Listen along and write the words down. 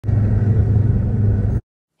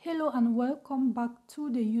Hello and welcome back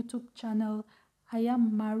to the YouTube channel. I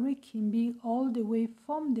am Marie Kimbi, all the way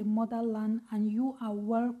from the motherland, and you are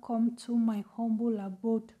welcome to my humble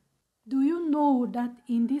abode. Do you know that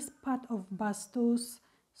in this part of Bastos,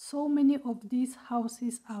 so many of these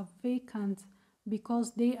houses are vacant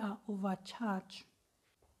because they are overcharged?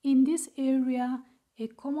 In this area, a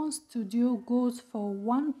common studio goes for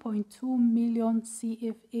 1.2 million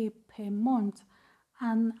CFA per month,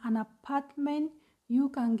 and an apartment you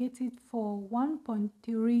can get it for 1.3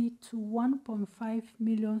 to 1.5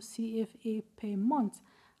 million CFA per month.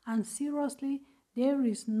 And seriously, there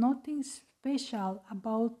is nothing special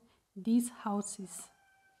about these houses.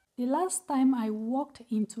 The last time I walked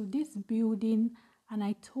into this building and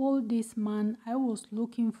I told this man I was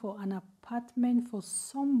looking for an apartment for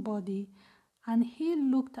somebody, and he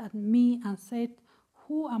looked at me and said,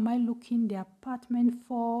 "Who am I looking the apartment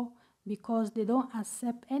for? Because they don't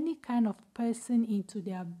accept any kind of person into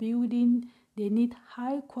their building. They need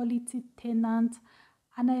high quality tenants."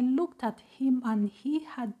 And I looked at him and he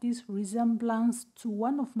had this resemblance to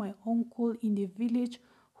one of my uncle in the village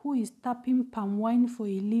who is tapping palm wine for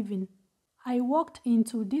a living. I walked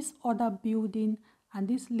into this other building and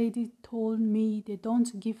this lady told me they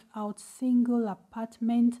don't give out single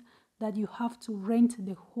apartment, that you have to rent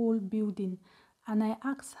the whole building. And I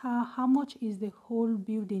asked her how much is the whole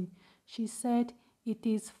building. She said it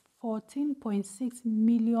is 14.6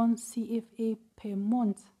 million CFA per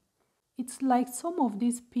month. It's like some of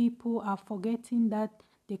these people are forgetting that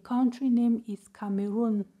the country name is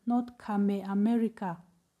Cameroon, not America.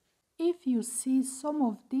 If you see some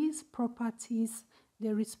of these properties,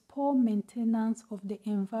 there is poor maintenance of the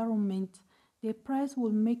environment. The price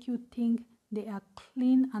will make you think they are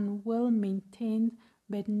clean and well maintained,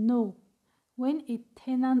 but no. When a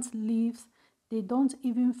tenant leaves, they don't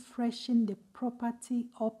even freshen the property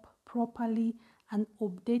up properly and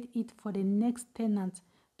update it for the next tenant.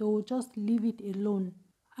 They will just leave it alone.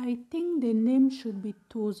 I think the name should be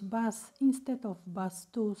Tosbas instead of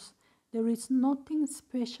Bastos. There is nothing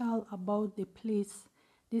special about the place.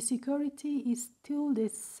 The security is still the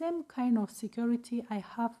same kind of security I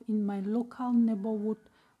have in my local neighborhood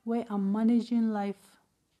where I'm managing life.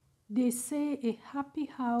 They say a happy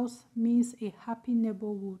house means a happy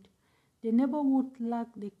neighborhood. The neighborhood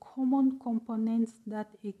lacks the common components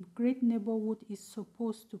that a great neighborhood is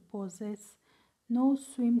supposed to possess. No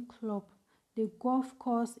swim club. The golf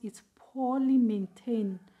course is poorly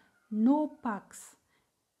maintained. No parks.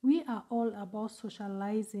 We are all about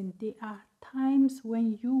socializing. There are times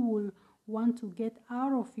when you will want to get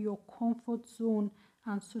out of your comfort zone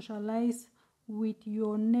and socialize with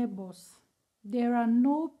your neighbors. There are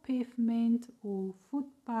no pavement or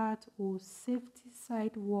footpath or safety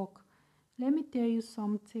sidewalk. Let me tell you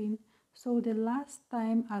something. So the last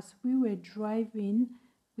time as we were driving,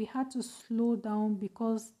 we had to slow down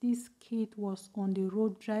because this kid was on the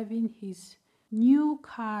road driving his new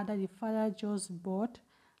car that the father just bought.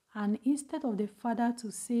 And instead of the father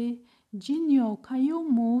to say, "Junior, can you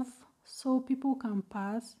move so people can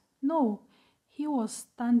pass?" No, he was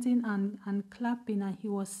standing and clapping, and he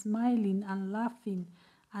was smiling and laughing.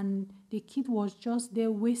 And the kid was just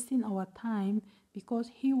there wasting our time because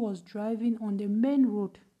he was driving on the main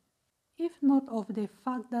road. If not of the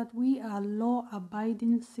fact that we are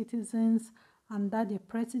law-abiding citizens and that the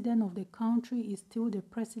president of the country is still the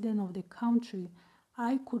president of the country,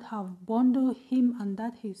 I could have bundled him and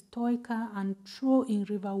that his toy car and throw in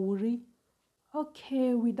River Wuri.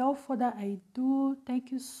 Okay, without further ado,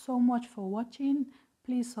 thank you so much for watching.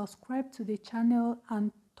 Please subscribe to the channel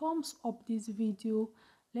and thumbs up this video.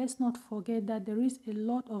 Let's not forget that there is a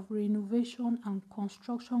lot of renovation and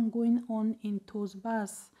construction going on in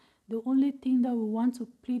Tosbas. The only thing that we want to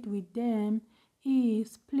plead with them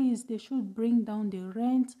is, please, they should bring down the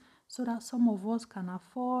rent so that some of us can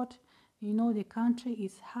afford. You know, the country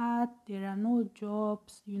is hard. There are no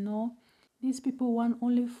jobs, you know. These people want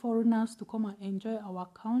only foreigners to come and enjoy our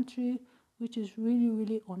country, which is really,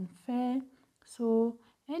 really unfair. So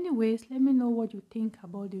anyways, let me know what you think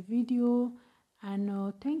about the video. And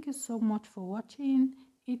thank you so much for watching.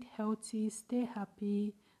 Eat healthy, stay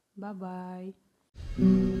happy. Bye-bye.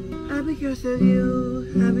 Happy because of you,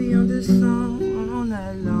 happy on this song all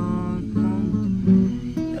night long.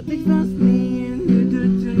 Nothing stops me and you do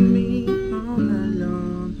to me all night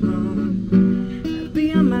long.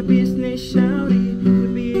 Happy on my business, shouty,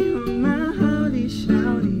 to be on my howdy,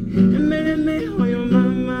 shouty. And me on your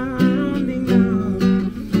mama, I don't think no.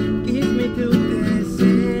 Kiss me to the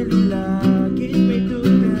cellular, kiss me to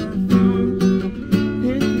the phone.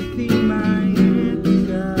 Let me see my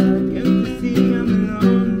episode, let me see I'm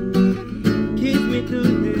alone. Kiss me to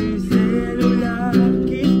the cellular,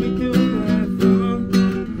 kiss me to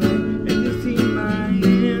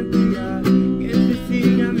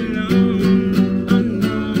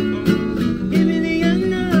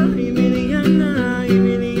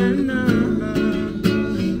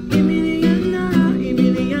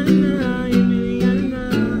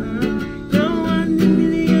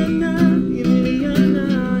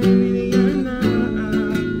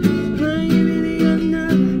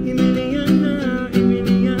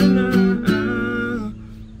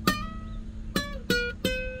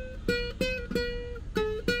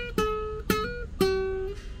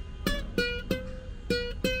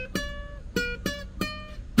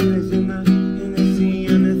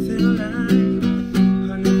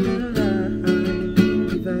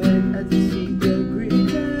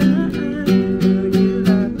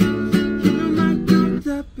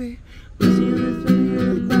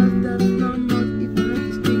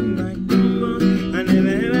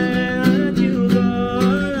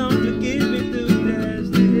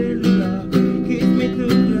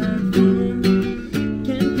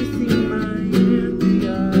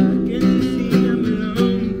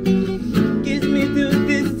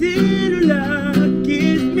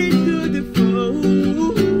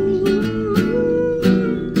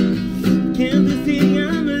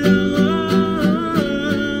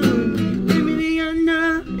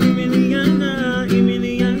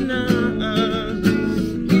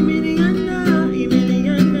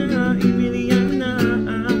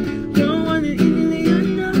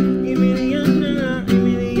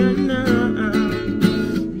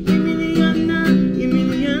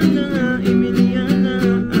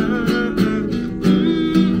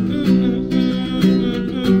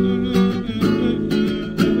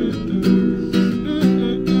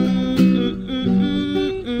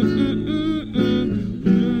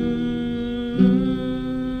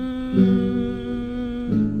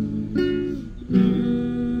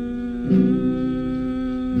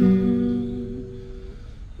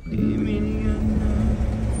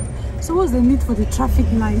What's the need for the traffic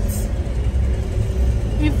lights?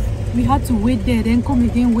 If we had to wait there, then come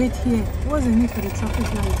again, wait here. What's the need for the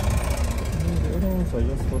traffic lights? The other ones are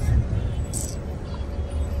just possible.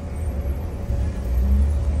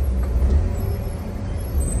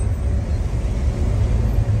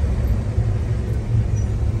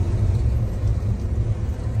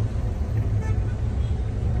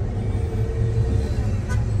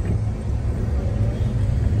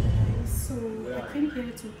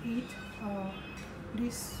 To eat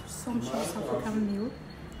this sumptuous African meal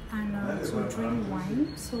and to drink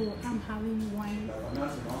wine. So I'm having wine.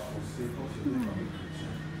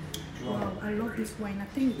 Wow, I love this wine. I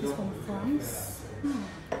think it is from France.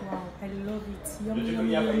 Wow, I love it. Yummy,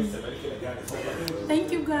 yummy, yummy.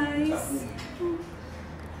 Thank you guys.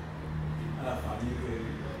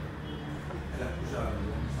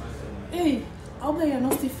 Hey, I hope that you're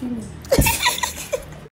not still filming.